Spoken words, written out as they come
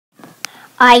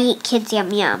I eat kids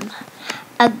yum yum.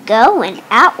 A girl went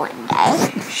out one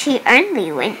day. She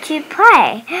only went to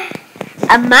play.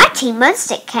 A mighty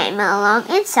monster came along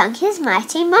and sung his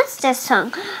mighty monster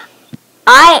song.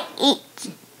 I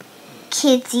eat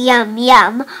kids yum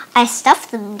yum. I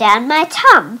stuff them down my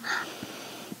tum.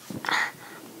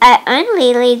 I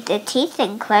only leave the teeth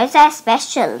and clothes. I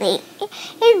especially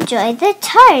enjoy the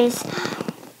toes.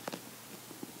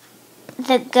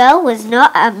 The girl was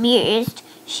not amused.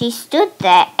 She stood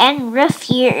there and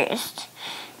refused.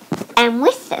 And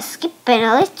with a skip and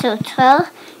a little twirl,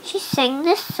 she sang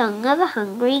the song of a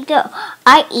hungry girl.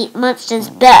 I eat monsters,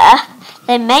 burr.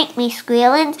 They make me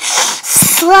squeal and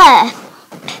slur.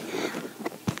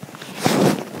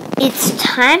 It's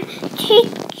time to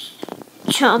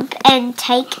chomp and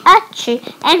take a chew,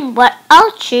 and what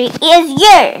I'll chew is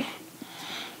you.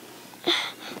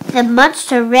 The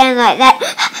monster ran like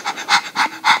that.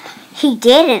 He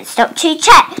didn't stop to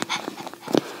chat.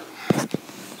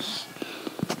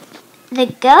 The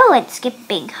girl went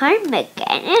skipping home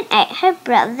again and ate her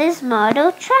brother's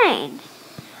model train.